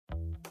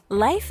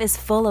Life is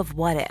full of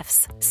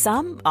what-ifs.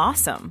 Some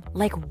awesome,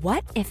 like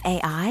what if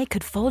AI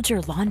could fold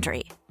your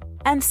laundry?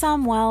 And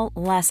some, well,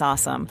 less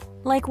awesome,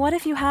 like what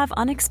if you have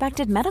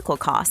unexpected medical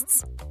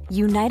costs?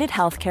 United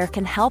Healthcare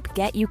can help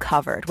get you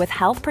covered with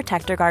Health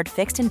Protector Guard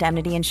fixed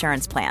indemnity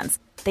insurance plans.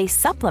 They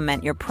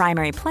supplement your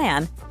primary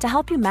plan to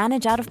help you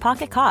manage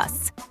out-of-pocket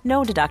costs.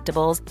 No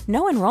deductibles,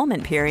 no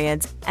enrollment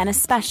periods, and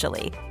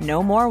especially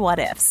no more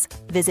what-ifs.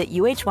 Visit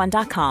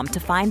uh1.com to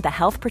find the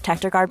Health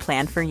Protector Guard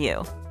plan for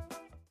you.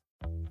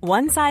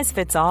 One size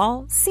fits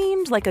all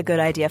seemed like a good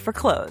idea for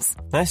clothes.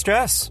 Nice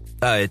dress.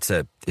 It's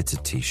a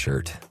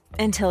t-shirt.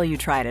 Until you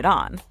tried it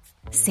on.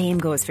 Same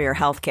goes for your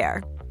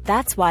healthcare.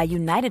 That's why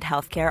United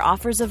Healthcare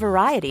offers a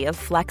variety of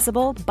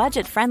flexible,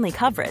 budget-friendly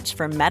coverage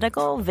for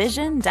medical,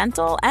 vision,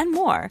 dental, and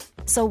more.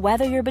 So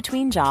whether you're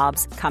between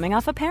jobs, coming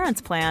off a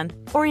parent's plan,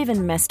 or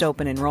even missed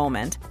open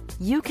enrollment,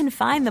 you can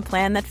find the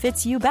plan that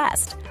fits you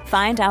best.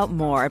 Find out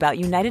more about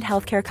United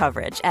Healthcare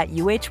coverage at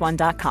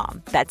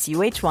uh1.com. That's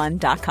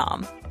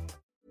uh1.com.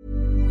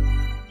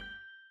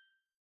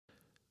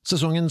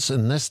 Sesongens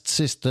nest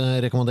siste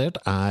rekommendert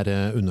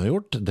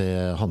unnagjort.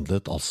 Det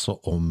handlet altså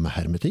om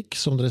hermetikk,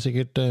 som dere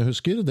sikkert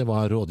husker. Det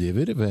var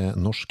rådgiver ved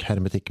Norsk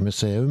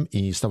Hermetikkmuseum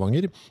i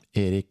Stavanger,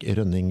 Erik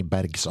Rønning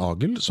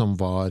Bergsagel, som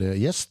var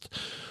gjest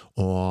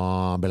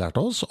og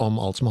belærte oss om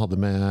alt som hadde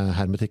med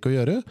hermetikk å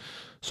gjøre.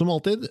 Som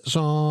alltid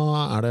så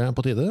det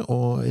på tide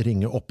å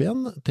ringe opp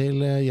igjen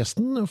til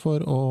gjesten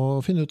for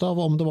å finne ut av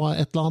om det var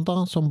et eller annet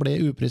da, som ble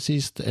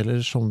upresist,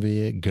 eller som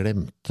vi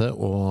glemte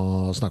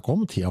å snakke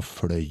om. Tida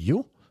fløy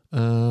jo.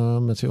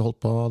 Mens vi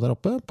holdt på der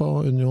oppe på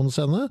Union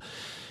scene.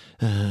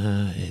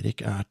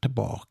 Erik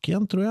tilbake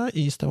igjen, tror jeg,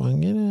 i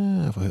Stavanger.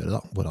 Jeg får høre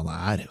da hvor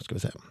han skal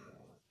vi se.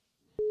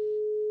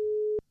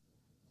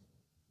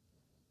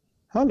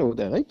 Hallo,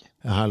 Erik.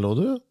 Hallo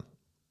du.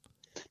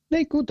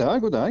 Nei, god dag,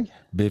 god dag.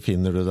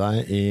 Befinner du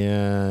deg i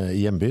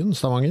hjembyen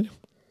Stavanger?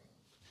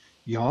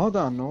 Ja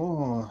da,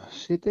 nå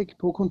sitter jeg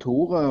på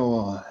kontoret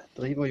og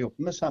driver og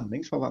jobber med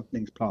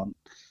samlingsforvaltningsplanen.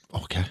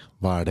 Ok,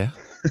 hva det?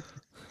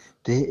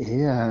 Det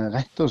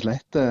rett og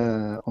slett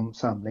om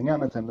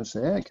samlingene til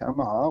museet, hva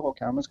vi har og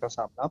hva vi skal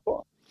samle på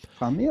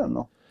frem igjen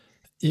nå.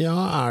 Ja,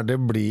 det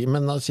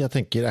men altså, jeg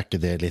tenker,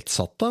 ikke det litt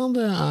satt da?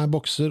 Det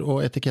bokser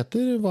og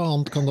etiketter, hva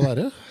annet kan det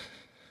være?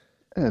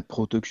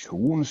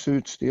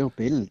 Produksjonsutstyr,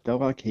 bilder,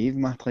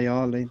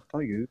 arkivmateriale,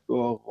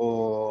 intervjuer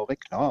og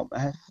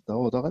reklamehefter,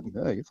 og det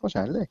mye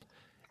forskjellig.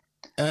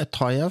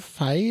 Tar jeg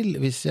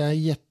feil hvis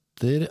jeg gjetter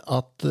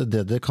at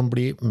det kan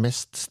bli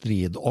mest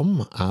strid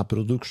om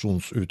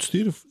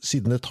produksjonsutstyr,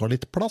 siden det tar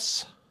litt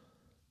plass?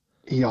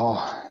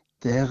 Ja,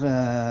 det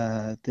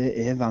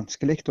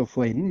vanskelig å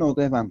få inn, og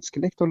det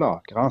vanskelig å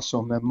lagre, så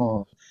vi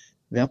må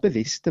være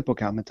bevisste på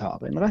hva vi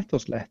tar inn, rett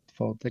og slett,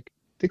 for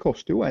det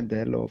koster jo en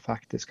del å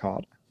faktisk ha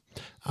det.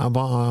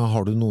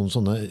 Har du noen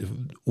sånne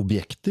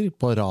objekter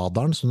på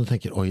radaren som du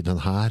tenker, oi,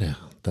 den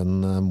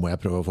må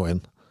jeg prøve å få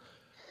inn?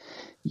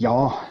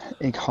 Ja,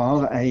 jeg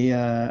har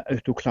en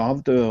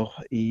autoklavdør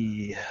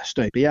i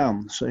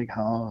støpejern, så jeg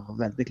har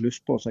veldig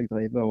lyst på, så jeg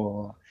driver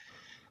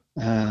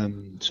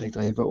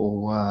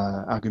og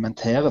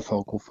argumenterer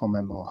for hvorfor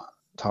vi må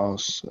ta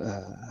oss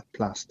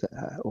plass til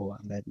og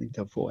anledning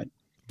til å få inn.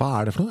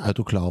 Hva det for noe?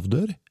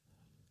 Autoklavdør?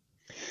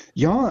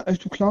 Ja,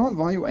 autoklav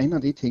var jo en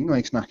av de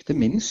tingene jeg snakket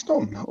minst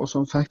om, og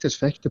som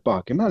faktisk fikk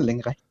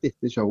tilbakemelding rett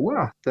etter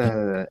showet, at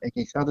jeg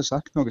ikke hadde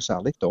sagt noe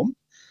særlig om.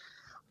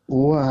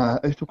 Og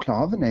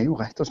autoklaven jo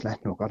rett og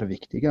slett noe av det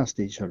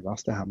viktigste i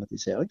selveste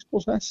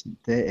hermetiseringsprosessen.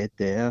 Det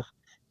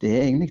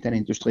egentlig den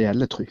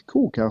industrielle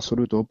trykkoker som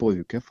du da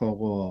bruker for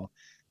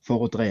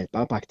å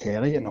drepe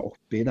bakteriene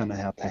oppi denne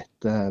her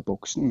tette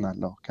boksen,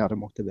 eller hva det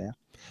måtte være.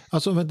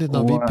 Altså, vent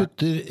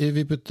litt,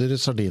 vi putter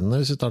sardinene,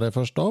 hvis vi tar det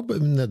først opp,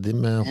 nedi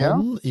med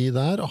hånden i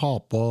der, ha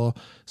på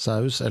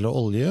saus eller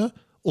olje,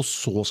 og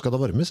så skal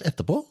det varmes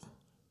etterpå?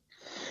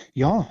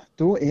 Ja,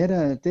 da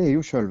det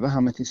jo selve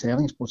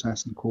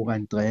hermetiseringsprosessen hvor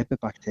en dreper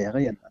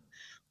bakteriene.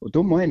 Og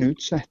da må en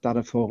utsette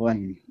det for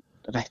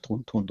rett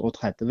rundt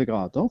 130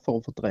 grader for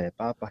å få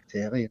drepe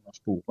bakteriene og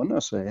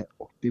sporene som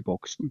oppi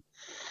boksen.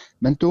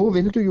 Men da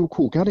vil du jo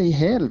koke det i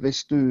hel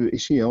hvis du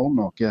ikke gjør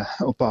noe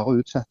og bare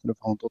utsetter det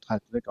for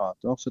 130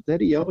 grader. Så det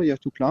de gjør i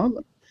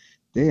autoklaven,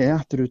 det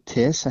at du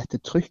tilsetter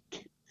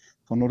trykk.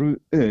 For når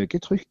du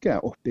øker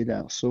trykket oppi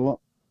der, så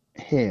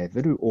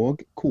hever du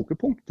også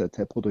kokepunktet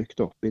til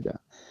produktet oppi det.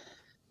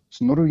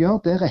 Så når du gjør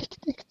det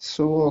riktig,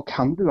 så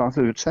kan du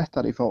altså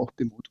utsette det for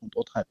opp imot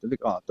 130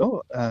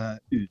 grader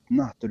uten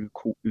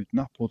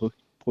at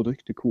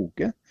produktet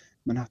koker,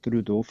 men at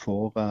du da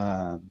får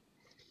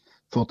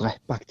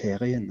drept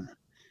bakteriene.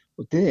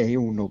 Og det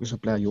jo noe som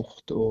blir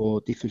gjort,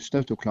 og de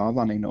første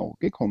autoklavene i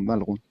Norge kom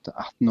vel rundt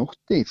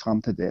 1880.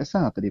 Frem til det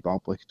så hadde de bare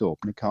brukt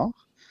åpne kar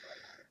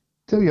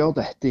til å gjøre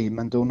dette i,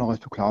 men da når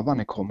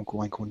autoklavene kom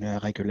hvor en kunne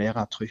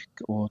regulere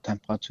trykk og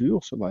temperatur,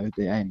 så var jo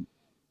det en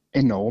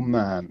enorm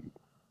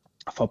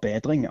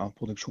forbedring av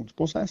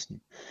produksjonsprosessen.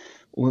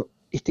 Og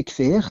etter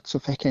hvert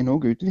så fikk jeg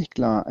også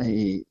utviklet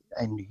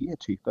en ny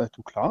type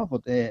autoklav,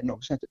 og det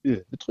noe som heter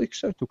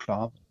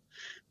overtrykksautoklav.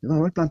 Det var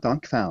jo blant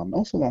annet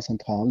Kværner som var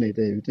sentrale i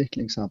det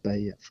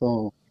utviklingsarbeidet.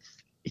 For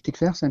etter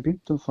hvert som jeg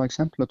begynte for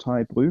eksempel å ta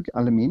i bruk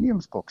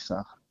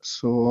aluminiumsbokser,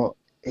 så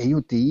er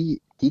jo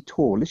de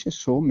tåler ikke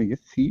så mye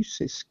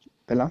fysisk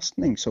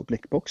belastning som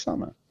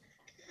blikkboksene.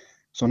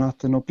 Sånn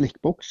at når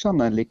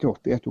blikkboksene ligger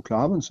oppe i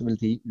autoklaven, så vil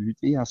de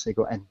utvide seg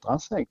og endre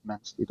seg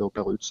mens de da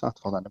blir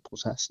utsatt for denne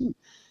prosessen.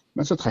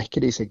 Men så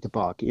trekker de seg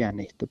tilbake igjen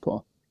etterpå.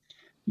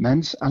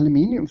 Mens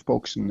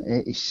aluminiumsboksen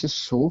er ikke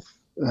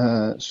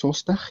så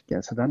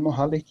sterke, så den må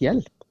ha litt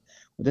hjelp.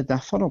 Og det er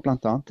derfor det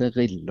blant annet er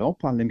riller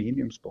på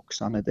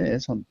aluminiumsboksene. Det er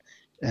sånn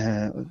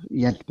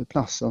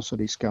hjelpeplasser så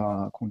de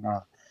skal kunne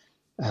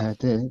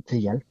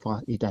til hjelp for,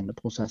 i denne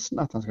prosessen,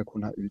 at den skal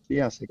kunne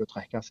utvide seg og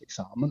trekke seg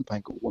sammen på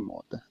en god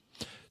måte.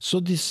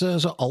 Så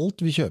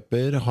alt vi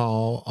kjøper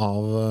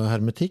av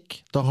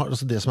hermetikk,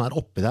 altså det som er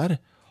oppi der,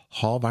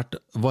 har vært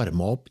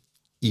varmet opp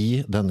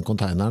i den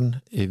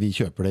containeren vi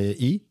kjøper det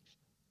i?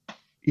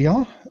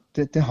 Ja,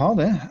 det har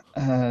det.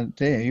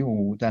 Det er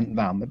jo den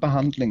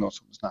varmebehandlingen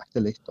som vi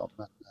snakket litt om.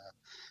 Men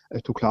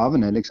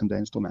autoklaven er liksom det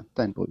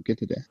instrumentet en bruker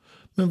til det.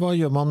 Men hva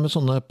gjør man med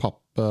sånne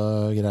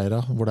pappgreier,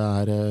 hvor det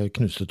er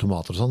knuste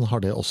tomater og sånn? Har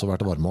det også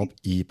vært varmet opp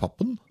i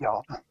pappen?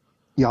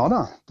 Ja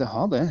da, det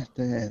har det.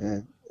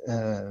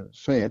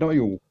 Så er det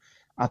jo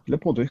alle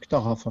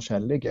produkter har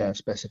forskjellige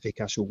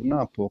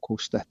spesifikasjoner på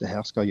hvordan dette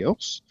her skal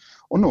gjøres.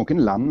 Og noen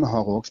land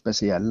har også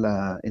spesielle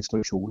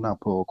instruksjoner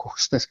på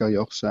hvordan det skal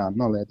gjøres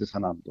annerledes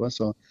enn andre.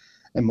 Så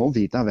en må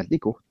vite veldig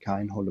godt hva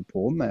en holder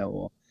på med,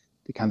 og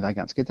det kan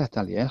være ganske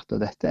detaljert. Og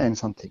dette er en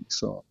sånn ting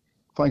som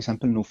for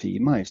eksempel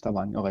Nofima i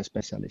Stavanger er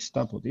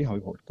spesialister på. De har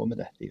jo holdt på med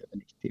dette i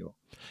over 90 år.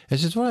 Jeg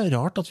synes det var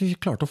rart at vi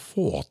klarte å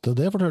få til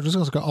det, for det hørtes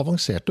ganske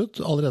avansert ut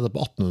allerede på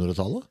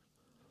 1800-tallet.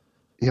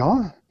 Ja,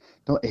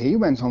 det er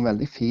jo en sånn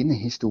veldig fin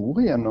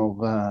historie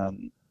når,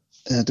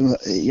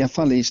 i hvert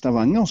fall i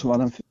Stavanger, så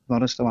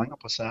var det Stavanger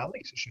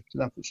Preserving som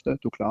kjøpte den første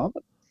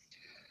autoklaven.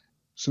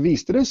 Så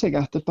viste det seg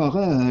at det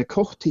bare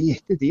kort tid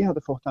etter de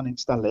hadde fått den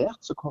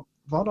installert, så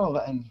var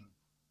det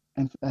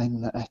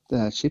et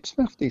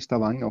skipsverft i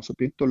Stavanger som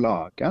begynte å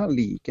lage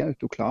like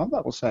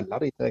autoklaver og selge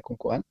de til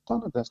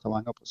konkurrentene til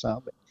Stavanger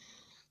Preserving.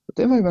 Og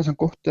det var jo et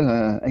sånn godt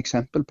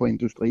eksempel på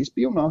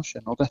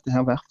industrispionasje. Når dette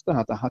her verftet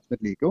hadde hatt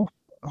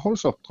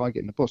vedlikeholdsoppdrag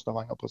inne på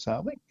Stavanger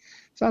Preserving,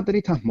 så hadde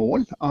de tatt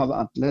mål av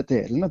alle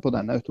delene på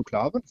denne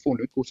autoklaven,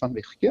 funnet ut hvordan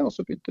den virker, og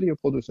så begynte de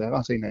å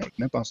produsere sine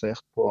egne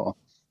basert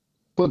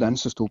på den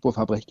som sto på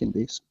fabrikken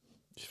deres.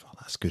 Faen,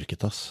 det er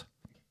skurket, ass.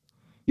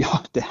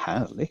 Ja, det er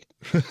herlig.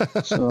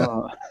 Så...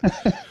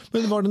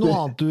 Men var det noe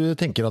annet du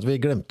tenker at vi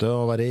glemte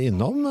å være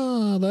innom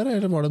der,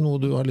 eller var det noe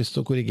du har lyst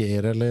til å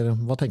korrigere, eller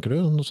hva tenker du?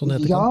 Noe sånn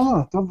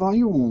ja, det var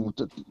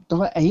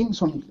en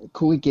sånn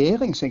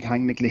korrigering som jeg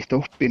hang meg litt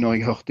opp i når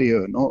jeg hørte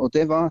gjennom, og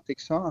det var at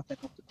jeg sa at jeg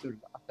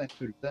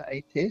fylte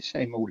en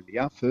teskje med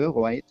olje før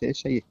og en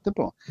teskje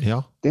etterpå. Ja.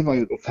 Det var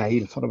jo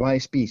feil, for det var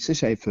en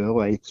spiseskje før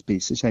og en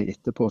spiseskje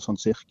etterpå, sånn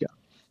cirka.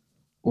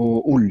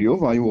 Og olje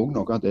var jo også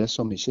noe av det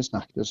som ikke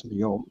snakket så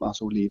mye om.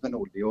 Altså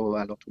olivenolje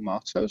eller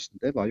tomatsausen,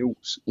 det var jo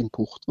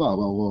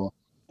importvarer og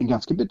en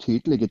ganske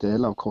betydelig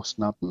del av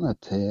kostnadene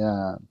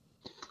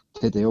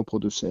til det å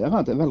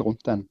produsere. Det er vel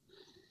rundt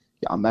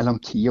mellom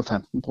 10 og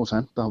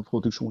 15% av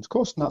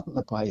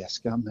produksjonskostnadene på en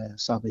eske med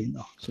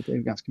sardiner. Så det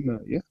er jo ganske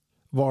mye.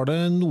 Var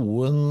det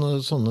noen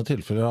sånne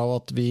tilfeller av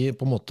at vi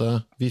på en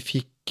måte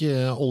fikk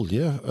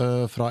olje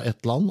fra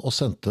et land og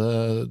sendte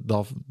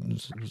da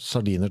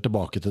sardiner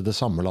tilbake til det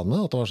samme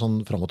landet? At det var sånn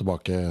fram og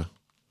tilbake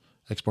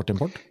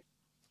eksport-import?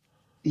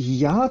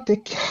 Ja,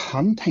 det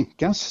kan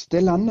tenkes.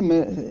 Det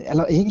landet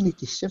eller egentlig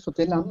ikke, for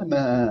det landet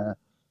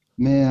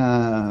vi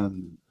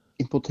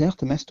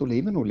importerte mest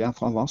olivenolje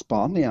fra var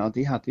Spania.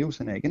 De hadde jo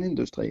sin egen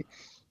industri.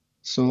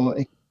 Så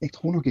jeg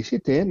tror nok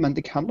ikke det, men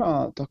det kan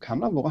ha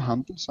vært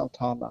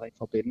handelsavtaler i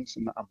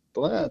forbindelse med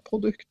andre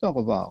produkter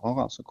og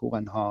varer, altså hvor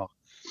en har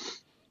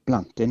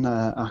blant inn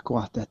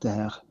akkurat dette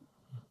her.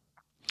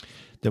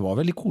 Det var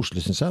veldig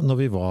koselig, synes jeg, når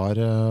vi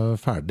var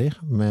ferdig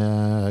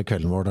med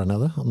kvelden vår der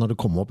nede. Når det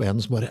kom opp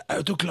en som bare,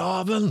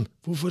 autoklaven!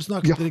 Hvorfor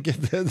snakket dere ikke?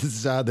 Det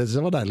synes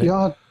jeg var deilig.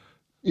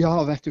 Ja,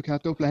 vet du hva,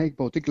 da ble jeg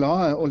både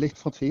glad og litt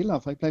fortvilet,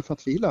 for jeg ble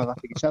fortvilet over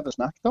at jeg ikke hadde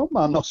snakket om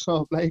den, og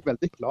så ble jeg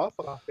veldig glad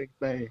for at jeg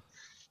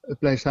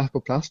ble satt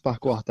på plass på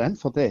akkurat den,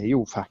 for det er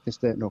jo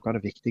faktisk noe av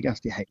det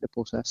viktigste i hele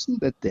prosessen.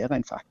 Det er der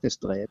en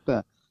faktisk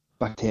dreper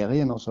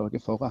bakteriene og sørger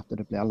for at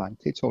det blir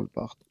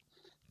langtidsholdbart.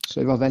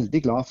 Så jeg var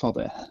veldig glad for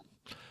det.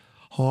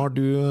 Har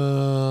du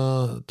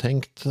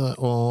tenkt,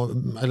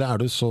 eller er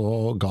du så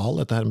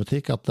gal etter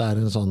hermetikk, at det er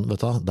en sånn,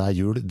 vet du, det er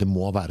jul, det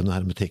må være noe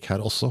hermetikk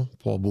her også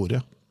på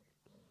bordet?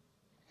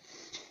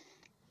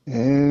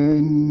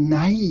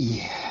 Nei,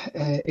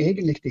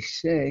 egentlig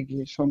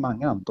ikke. Som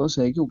mange andre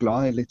så er jeg jo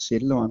glad i litt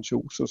sild og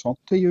ansjos og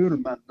sånt til jul,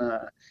 men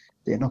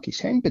det er nok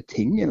ikke en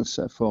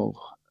betingelse for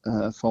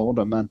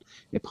det. Men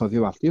jeg prøver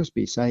jo alltid å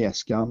spise en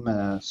eske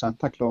med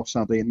Santa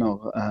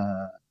Claus-sardiner,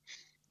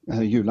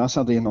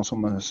 julesardiner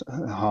som vi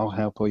har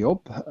her på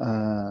jobb.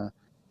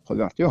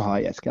 Prøver alltid å ha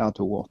en eske av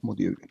 2 opp mot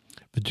jul.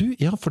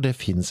 Ja, for det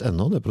finnes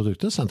ennå det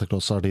produktet, Santa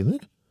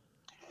Claus-sardiner?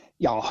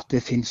 Ja, det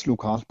finnes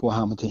lokalt på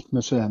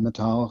Hermetikkmuseet. Vi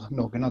tar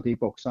noen av de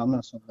boksene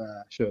som vi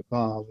kjøper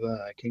av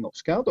King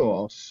Oscar, da,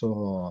 og så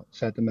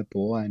setter vi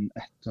på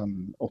et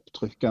sånn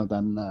opptrykk av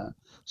den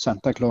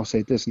Santa Claus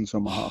Edison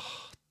som vi har.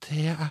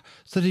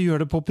 Så dere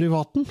gjør det på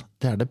privaten?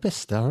 Det er det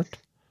beste jeg har hørt.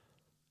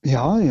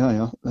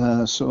 Ja.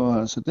 Så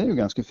det er jo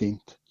ganske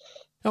fint.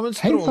 Ja, men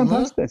Helt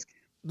fantastisk.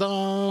 Da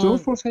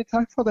får jeg si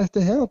takk for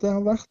dette her. Det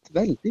har vært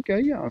veldig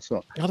gøy,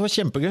 altså. Ja, det var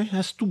kjempegøy.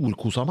 Jeg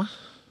storkoset meg.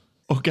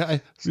 Ok,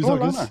 vi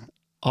snakkes.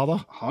 Ha det.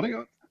 Ha det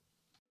godt.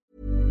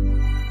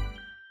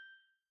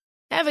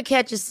 Ever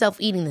catch yourself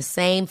eating the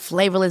same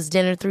flavorless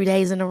dinner 3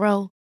 days in a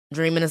row?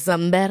 Dreaming of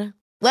something better?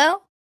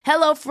 Well,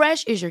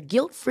 HelloFresh is your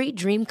guilt-free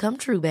dream come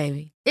true,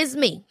 baby. It's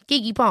me,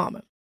 Keke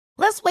Palmer.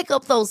 Let's wake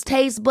up those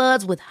taste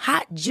buds with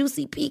hot,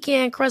 juicy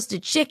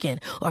pecan-crusted chicken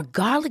or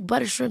garlic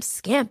butter shrimp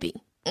scampi.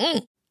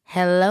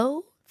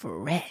 Hello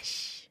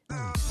Fresh.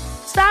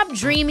 Stop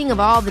dreaming of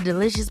all the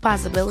delicious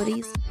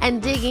possibilities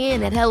and dig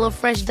in at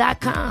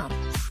HelloFresh.com.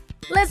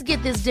 Let's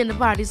get this dinner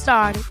party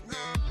started.